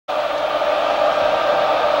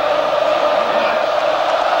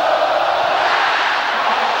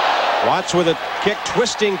Watts with a kick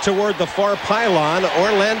twisting toward the far pylon.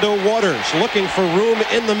 Orlando Waters looking for room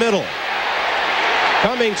in the middle.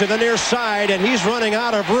 Coming to the near side, and he's running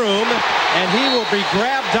out of room, and he will be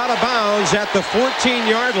grabbed out of bounds at the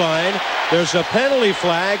 14-yard line. There's a penalty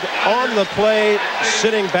flag on the play,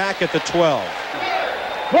 sitting back at the 12.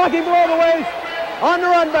 Blocking below the waist, on the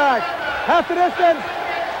run back, half the distance,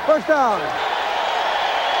 first down.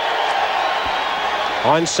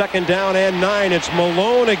 On second down and 9, it's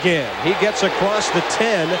Malone again. He gets across the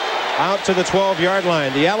 10 out to the 12-yard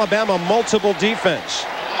line. The Alabama multiple defense.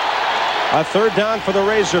 A third down for the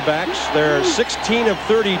Razorbacks. They're 16 of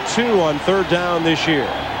 32 on third down this year.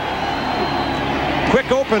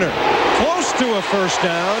 Quick opener. Close to a first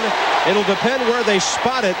down. It'll depend where they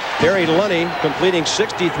spot it. Barry Lunny completing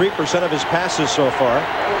 63% of his passes so far.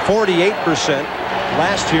 48%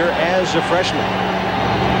 last year as a freshman.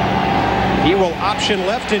 He will option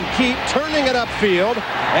left and keep, turning it upfield,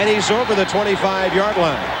 and he's over the 25-yard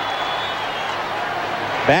line.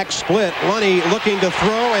 Back split, Lunny looking to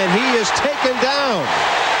throw, and he is taken down.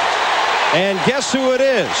 And guess who it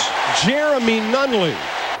is? Jeremy Nunley.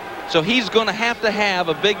 So he's going to have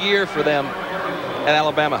a big year for them at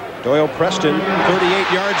Alabama. Doyle Preston,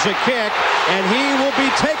 38 yards a kick, and he will be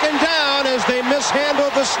taken down as they mishandle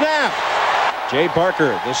the snap. Jay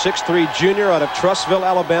Barker, the 6'3" junior out of Trussville,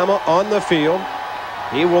 Alabama, on the field.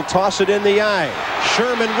 He will toss it in the eye.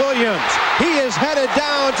 Sherman Williams, he is headed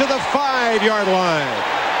down to the 5-yard line.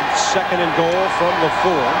 Second and goal from the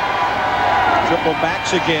 4. Triple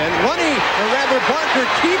backs again. Lunny, or rather Barker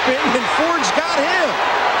keeping, and Ford's got him.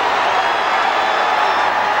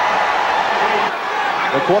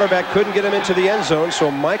 The quarterback couldn't get him into the end zone, so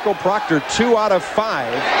Michael Proctor 2 out of 5,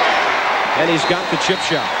 and he's got the chip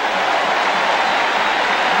shot.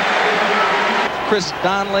 Chris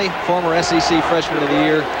Donnelly, former SEC Freshman of the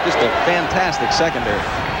Year, just a fantastic secondary.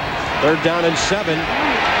 Third down and 7.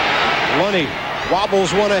 Lunny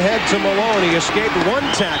wobbles one ahead to Malone. He escaped one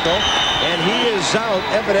tackle, and he is out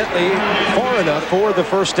evidently far enough for the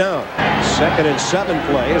first down. Second and 7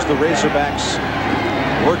 play as the Razorbacks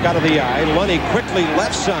work out of the eye. Lunny quickly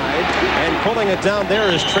left side, and pulling it down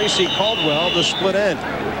there is Tracy Caldwell, the split end.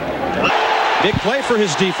 Big play for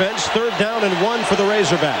his defense. Third down and 1 for the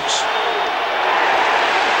Razorbacks.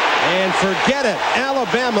 And forget it,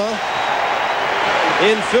 Alabama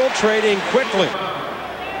infiltrating quickly.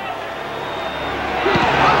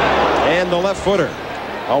 And the left footer,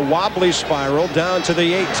 a wobbly spiral down to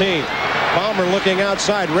the 18. Palmer looking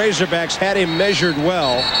outside. Razorbacks had him measured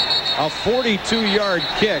well. A 42-yard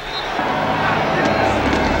kick.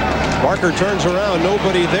 Barker turns around,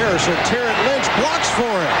 nobody there, so Terrence Lynch blocks for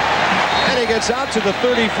him. And he gets out to the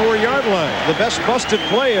 34-yard line. The best busted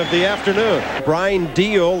play of the afternoon. Brian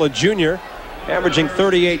Deal, a junior, averaging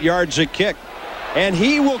 38 yards a kick. And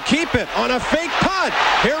he will keep it on a fake punt.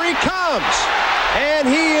 Here he comes. And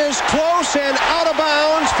he is close and out of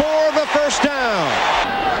bounds for the first down.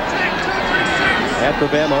 At the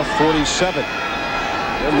Bama 47.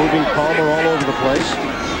 They're moving Palmer all over the place.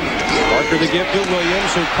 Barker the give to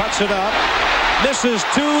Williams, who cuts it up. Misses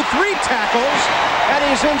 2, 3 tackles, and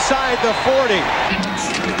he's inside the 40.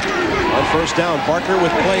 On first down, Barker with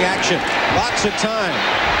play action. Lots of time.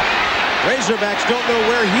 Razorbacks don't know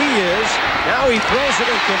where he is. Now he throws it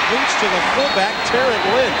and completes to the fullback, Terrence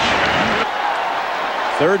Lynch.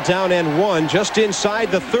 Third down and 1, just inside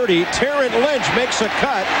the 30. Terrence Lynch makes a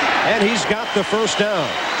cut, and he's got the first down.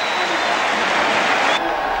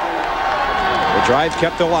 The drive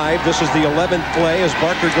kept alive. This is the 11th play as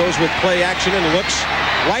Barker goes with play action and looks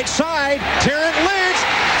right side. Terrence Lynch,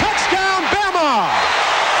 touchdown Bama!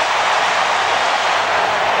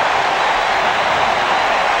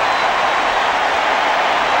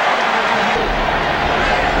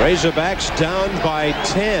 Razorbacks down by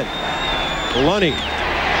 10. Lunny,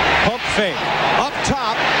 pump fake, up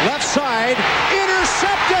top, left side,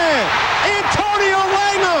 intercepted! Antonio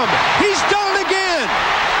Langham, he's done again!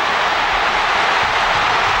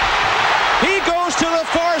 He goes to the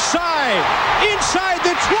far side, inside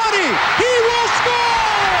the 20, he will score!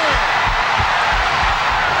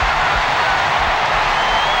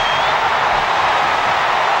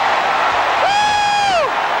 Woo!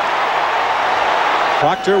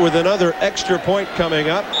 Proctor with another extra point coming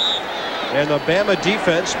up, and the Bama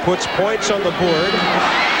defense puts points on the board.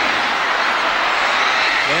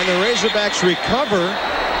 And the Razorbacks recover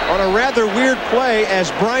on a rather weird play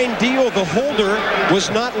as Brian Deal, the holder, was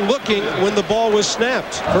not looking when the ball was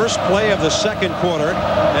snapped. First play of the second quarter,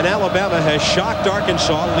 and Alabama has shocked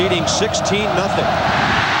Arkansas, leading 16-0.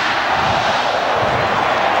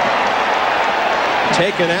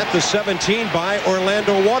 Taken at the 17 by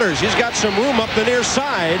Orlando Waters. He's got some room up the near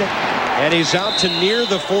side, And he's out to near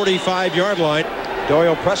the 45-yard line.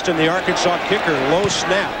 Doyle Preston, the Arkansas kicker, low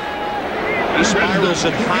snap. He spirals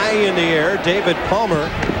it high in the air. David Palmer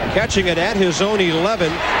catching it at his own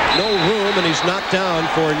 11. No room, and he's knocked down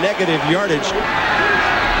for negative yardage.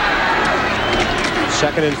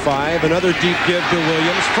 2nd and 5. Another deep give to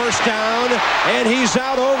Williams. First down, and he's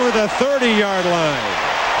out over the 30-yard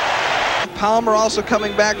line. Palmer also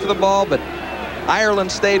coming back for the ball, but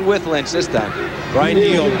Ireland stayed with Lynch this time. Brian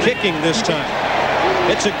Deal kicking this time.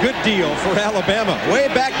 It's a good deal for Alabama. Way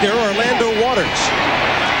back there, Orlando Waters.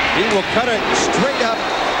 He will cut it straight up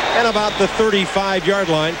and about the 35-yard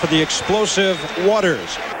line for the explosive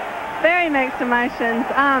Waters. Very mixed emotions.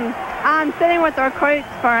 I'm sitting with the recruits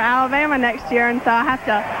for Alabama next year, and so I have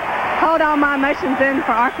to hold all my emotions in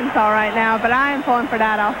for Arkansas right now, but I am pulling for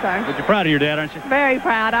Dad also. But you're proud of your dad, aren't you? Very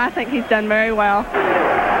proud. I think he's done very well.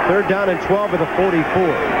 3rd down and 12 at the 44.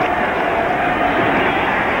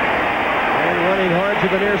 And running hard to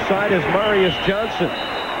the near side is Marius Johnson.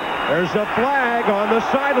 There's a flag on the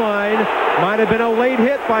sideline. Might have been a late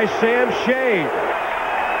hit by Sam Shade.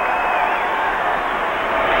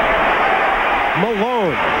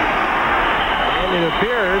 Malone. And it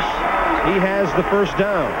appears he has the first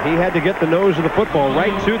down. He had to get the nose of the football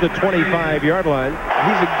right to the 25-yard line.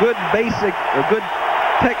 He's a good good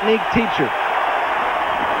technique teacher.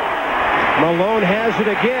 Malone has it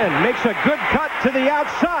again. Makes a good cut to the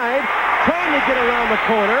outside. Trying to get around the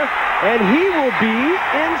corner. And he will be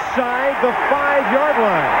inside the 5-yard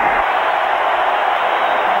line.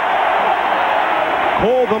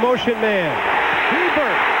 Cole, the motion man.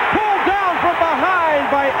 Hebert pulled down from behind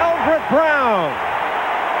by Eldred Brown.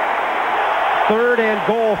 3rd and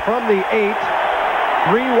goal from the 8.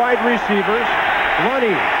 3 wide receivers.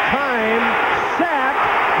 Lunny, time, sack,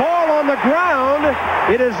 ball on the ground.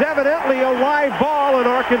 It is evidently a live ball, and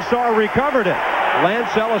Arkansas recovered it.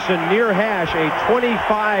 Lance Ellison near hash, a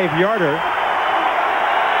 25-yarder.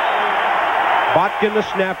 Botkin the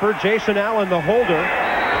snapper, Jason Allen the holder.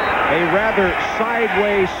 A rather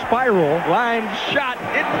sideways spiral. Line shot,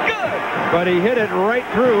 it's good! But he hit it right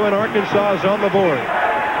through, and Arkansas is on the board.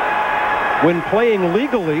 When playing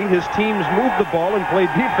legally, his teams moved the ball and played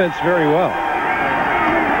defense very well.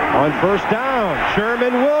 On 1st down,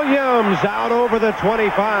 Sherman Williams out over the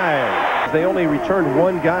 25. They only returned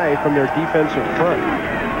 1 guy from their defensive front.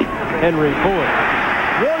 Henry Ford.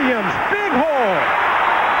 Williams, big hole.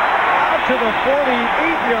 Out to the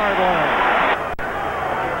 48-yard line.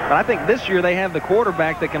 But I think this year they have the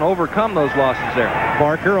quarterback that can overcome those losses there.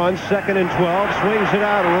 Barker on 2nd and 12. Swings it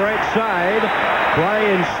out right side.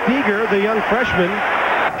 Brian Steger, the young freshman.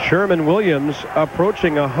 Sherman Williams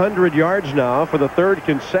approaching 100 yards now for the 3rd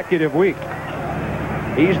consecutive week.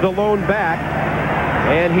 He's the lone back,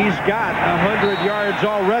 and he's got 100 yards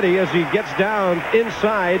already as he gets down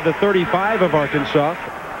inside the 35 of Arkansas.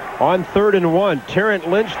 On 3rd and 1, Terrence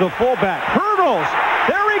Lynch, the fullback, hurdles.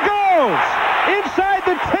 There he goes inside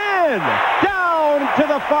the 10, down to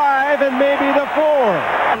the 5 and maybe the 4.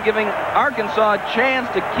 I'm giving Arkansas a chance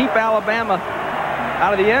to keep Alabama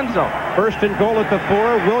out of the end zone. 1st and goal at the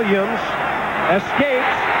 4. Williams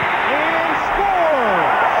escapes and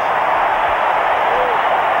scores.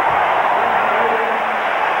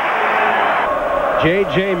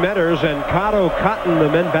 J.J. Metters and Cotto Cotton, the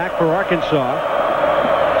men back for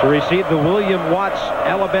Arkansas, to receive the William Watts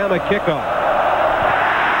Alabama kickoff.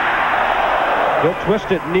 He'll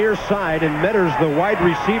twist it near side, and Metters, the wide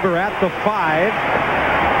receiver, at the 5.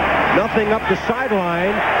 Nothing up the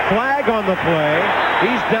sideline. Flag on the play.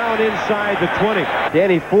 He's down inside the 20.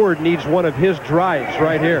 Danny Ford needs one of his drives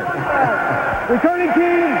right here. Returning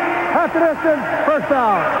team, half the distance, 1st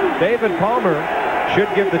down. David Palmer should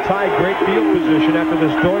give the Tide great field position after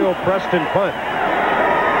this Doyle Preston punt.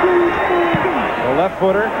 The left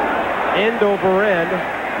footer, end over end,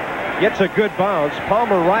 gets a good bounce.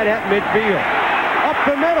 Palmer right at midfield. Up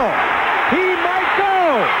the middle. He might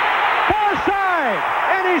go. Far side.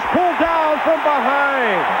 And he's pulled down from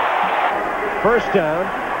behind. 1st down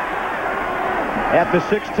at the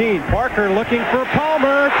 16. Parker looking for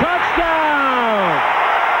Palmer. Touchdown!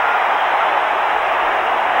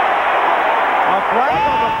 A flag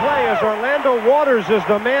on the play as Orlando Waters is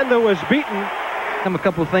the man that was beaten. A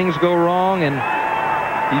couple of things go wrong, and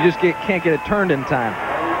you just can't get it turned in time.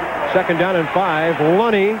 2nd down and 5.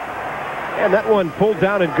 Lunny. And that one pulled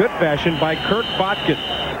down in good fashion by Kirk Botkin.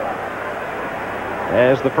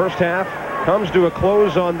 As the first half comes to a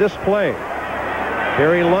close on this play.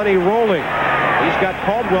 Barry Lunny rolling. He's got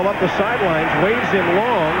Caldwell up the sidelines, waves him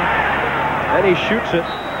long, and he shoots it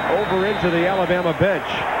over into the Alabama bench.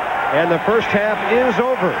 And the first half is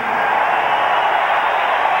over.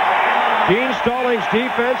 Gene Stallings'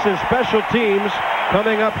 defense and special teams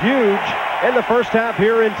coming up huge in the first half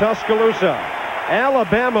here in Tuscaloosa.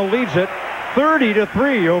 Alabama leads it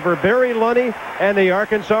 30-3 over Barry Lunney and the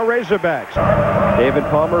Arkansas Razorbacks. David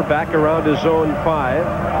Palmer back around his zone 5.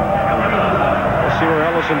 Let's see where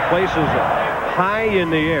Ellison places it. High in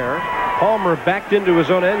the air. Palmer backed into his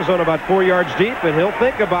own end zone about 4 yards deep, and he'll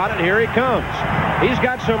think about it. Here he comes. He's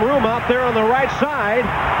got some room out there on the right side.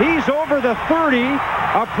 He's over the 30,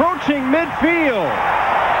 approaching midfield.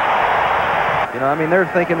 You know, I mean, they're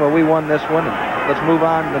thinking, well, we won this one, and let's move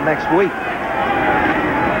on to next week.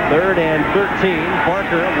 3rd and 13.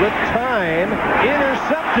 Barker with time.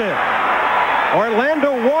 Intercepted.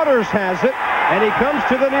 Orlando Waters has it, and he comes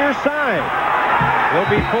to the near side. He'll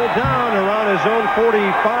be pulled down around his own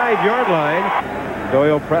 45-yard line.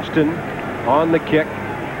 Doyle Preston on the kick.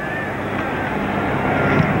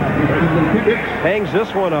 Hangs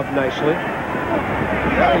this one up nicely.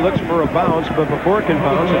 He looks for a bounce, but before it can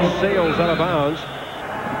bounce, it sails out of bounds.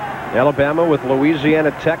 Alabama with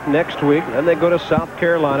Louisiana Tech next week. Then they go to South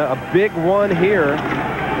Carolina. A big one here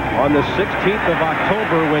on the 16th of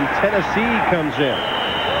October when Tennessee comes in.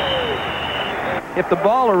 If the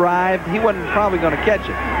ball arrived, he wasn't probably going to catch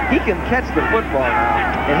it. He can catch the football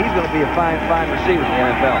now, and he's going to be a fine receiver in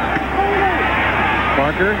the NFL.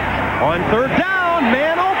 Barker on 3rd down,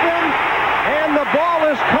 man open, and the ball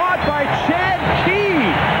is caught by Chad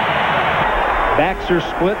Key. Backs are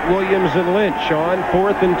split. Williams and Lynch on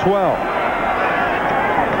 4th and 12.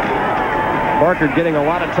 Barker getting a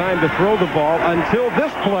lot of time to throw the ball until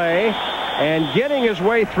this play, and getting his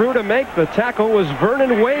way through to make the tackle was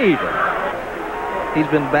Vernon Wade. He's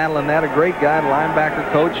been battling that. A great guy, linebacker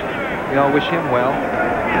coach. We all wish him well.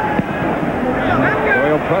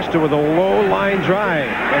 Doyle Preston with a low line drive,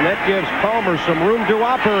 and that gives Palmer some room to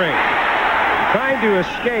operate. Trying to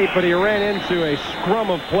escape, but he ran into a scrum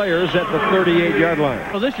of players at the 38-yard line.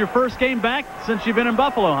 Was this your first game back since you've been in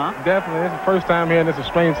Buffalo, huh? Definitely. It's the first time here, and it's a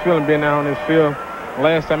strange feeling being out on this field.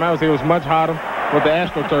 Last time I was here, it was much hotter with the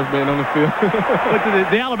AstroTurf being on the field. But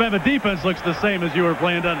the Alabama defense looks the same as you were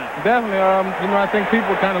playing, doesn't it? Definitely. You know, I think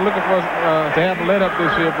people kind of looking for us to have a let up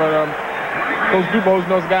this year, but Coach Dubose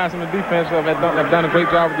and those guys in the defense have done a great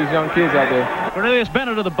job with these young kids out there. Cornelius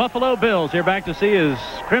Bennett of the Buffalo Bills here back to see his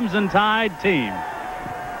Crimson Tide team.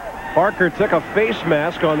 Barker took a face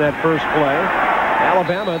mask on that first play.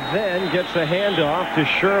 Alabama then gets a handoff to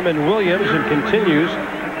Sherman Williams and continues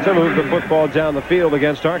to move the football down the field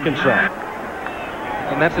against Arkansas.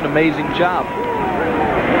 And that's an amazing job.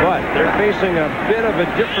 But they're facing a bit of a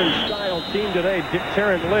different style team today.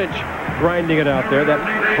 Terrence Lynch grinding it out there.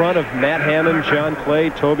 That front of Matt Hammond, John Clay,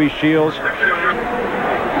 Toby Shields.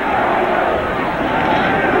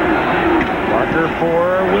 Barker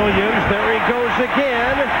for Williams. There he goes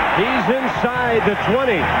again. He's inside the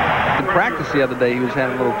 20. In practice the other day, he was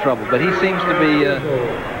having a little trouble, but he seems to be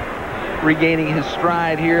regaining his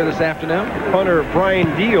stride here this afternoon. Punter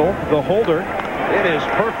Brian Deal, the holder. It is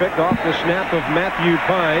perfect off the snap of Matthew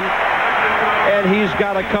Pine. And he's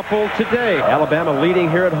got a couple today. Alabama leading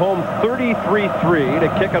here at home 33-3 to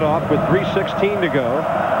kick it off with 3:16 to go.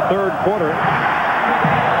 3rd quarter.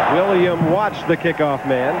 William Watts, the kickoff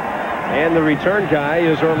man. And the return guy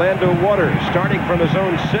is Orlando Waters. Starting from his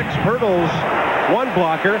own 6, hurdles one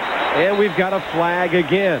blocker. And we've got a flag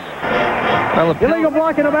again. Illegal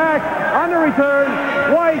block in the back. On the return.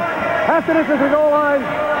 White. Half the distance to the goal line.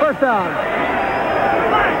 1st down.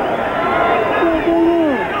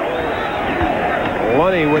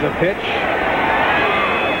 Lunney with a pitch.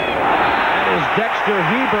 That is Dexter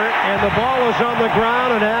Hebert, and the ball is on the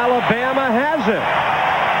ground, and Alabama has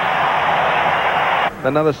it.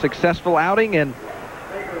 Another successful outing, and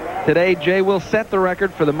today Jay will set the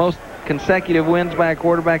record for the most consecutive wins by a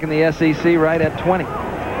quarterback in the SEC, right at 20.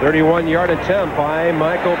 31-yard attempt by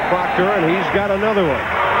Michael Proctor, and he's got another one.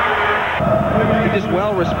 He's just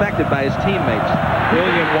well respected by his teammates.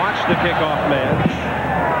 William Watts, the kickoff man.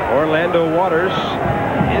 Orlando Waters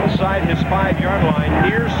inside his 5-yard line,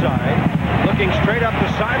 near side, looking straight up the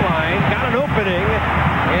sideline, got an opening,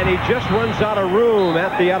 and he just runs out of room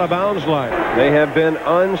at the out-of-bounds line. They have been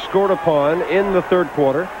unscored upon in the 3rd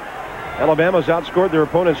quarter. Alabama's outscored their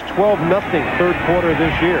opponents 12-0 3rd quarter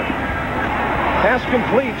this year. Pass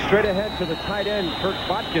complete, straight ahead to the tight end, Kurt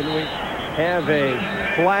Botkin. We have a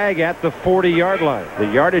flag at the 40-yard line. The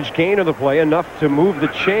yardage gain of the play enough to move the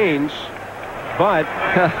chains. But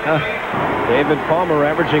David Palmer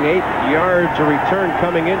averaging 8 yards a return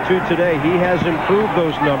coming into today. He has improved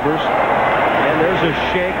those numbers. And there's a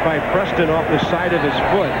shake by Preston off the side of his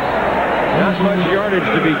foot. Not much yardage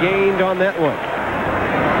to be gained on that one.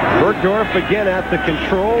 Bergdorf again at the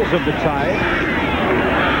controls of the Tide.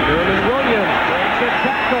 Sherman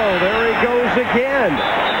goes again.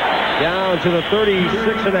 Down to the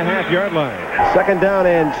 36.5-yard line. 2nd down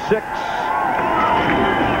and 6.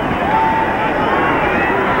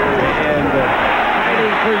 And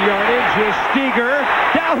fighting for yardage is Steger.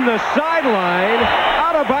 Down the sideline.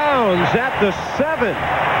 Out of bounds at the 7.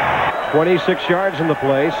 26 yards in the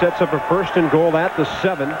play. Sets up a 1st and goal at the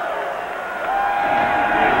 7.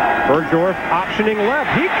 Bergdorf optioning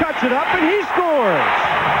left. He cuts it up and he scores.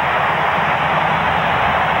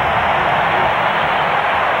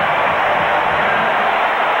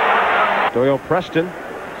 Doyle Preston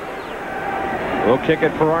will kick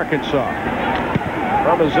it for Arkansas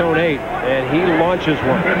from the zone 8, and he launches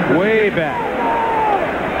one way back.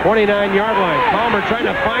 29-yard line. Palmer trying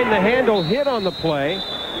to find the handle, hit on the play,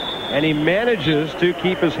 and he manages to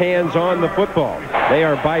keep his hands on the football. They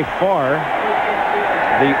are by far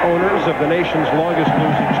the owners of the nation's longest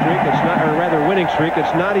losing streak. It's not, or rather winning streak.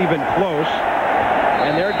 It's not even close.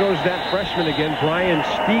 And there goes that freshman again, Brian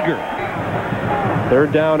Steger.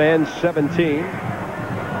 3rd down and 17.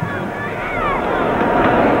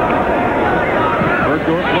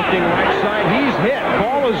 Bergdorf looking right side. He's hit.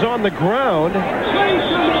 Ball is on the ground.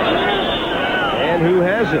 And who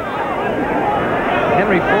has it?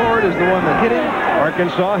 Henry Ford is the one that hit him.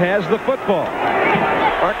 Arkansas has the football.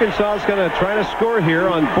 Arkansas is going to try to score here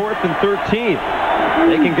on 4th and 13.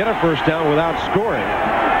 They can get a 1st down without scoring.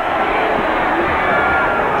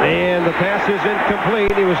 And the pass is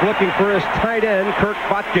incomplete. He was looking for his tight end, Kirk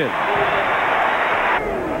Botkin.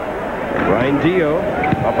 Brian Dio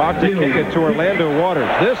about to kick it to Orlando Waters.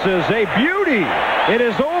 This is a beauty. It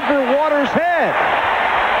is over Waters' head.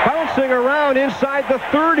 Bouncing around inside the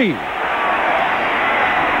 30.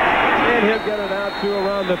 And he'll get it out to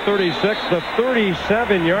around the 36, the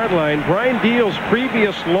 37-yard line. Brian Dio's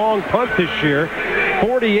previous long punt this year,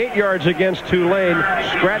 48 yards against Tulane.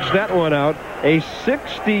 Scratched that one out. A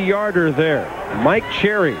 60-yarder there. Mike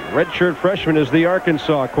Cherry, redshirt freshman, is the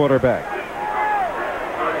Arkansas quarterback.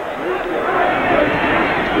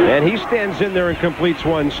 And he stands in there and completes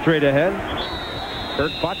one straight ahead.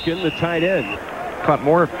 Kirk Botkin, the tight end. Caught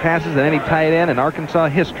more passes than any tight end in Arkansas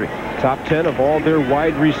history. Top 10 of all their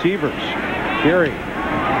wide receivers. Cherry,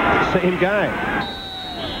 same guy.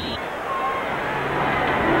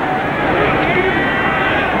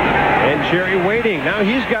 Cherry waiting. Now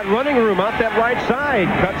he's got running room out that right side.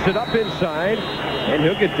 Cuts it up inside. And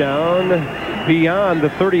he'll get down beyond the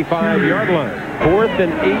 35-yard line. 4th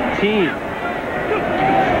and 18.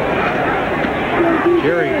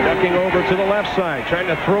 Cherry ducking over to the left side. Trying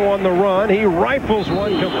to throw on the run. He rifles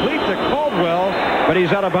one complete to Caldwell. But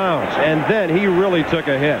he's out of bounds. And then he really took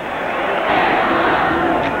a hit.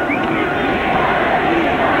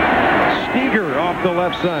 The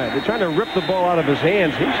left side. They're trying to rip the ball out of his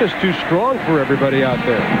hands. He's just too strong for everybody out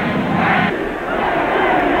there.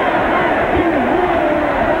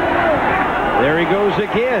 There he goes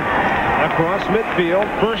again. Across midfield.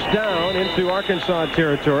 1st down into Arkansas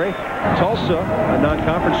territory. Tulsa, a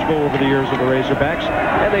non-conference school over the years of the Razorbacks.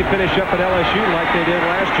 And they finish up at LSU like they did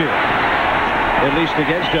last year. At least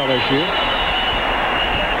against LSU.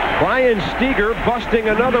 Brian Steger busting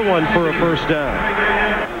another one for a 1st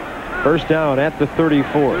down. 1st down at the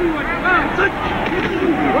 34.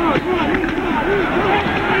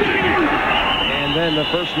 And then the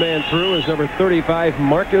first man through is number 35,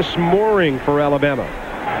 Marcus Mooring for Alabama.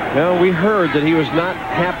 Now, we heard that he was not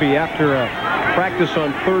happy after a practice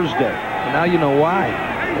on Thursday. Now you know why.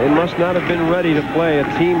 They must not have been ready to play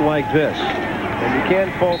a team like this. And you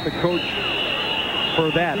can't fault the coach for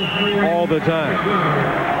that all the time.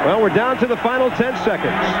 Well, we're down to the final 10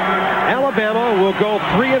 seconds. Alabama will go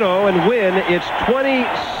 3-0 and win its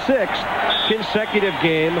 26th consecutive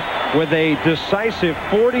game with a decisive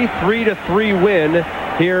 43-3 win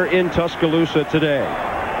here in Tuscaloosa today.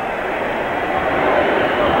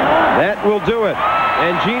 That will do it.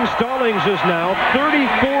 And Gene Stallings is now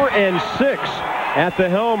 34-6 at the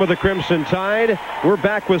helm of the Crimson Tide. We're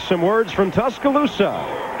back with some words from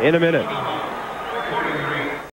Tuscaloosa in a minute.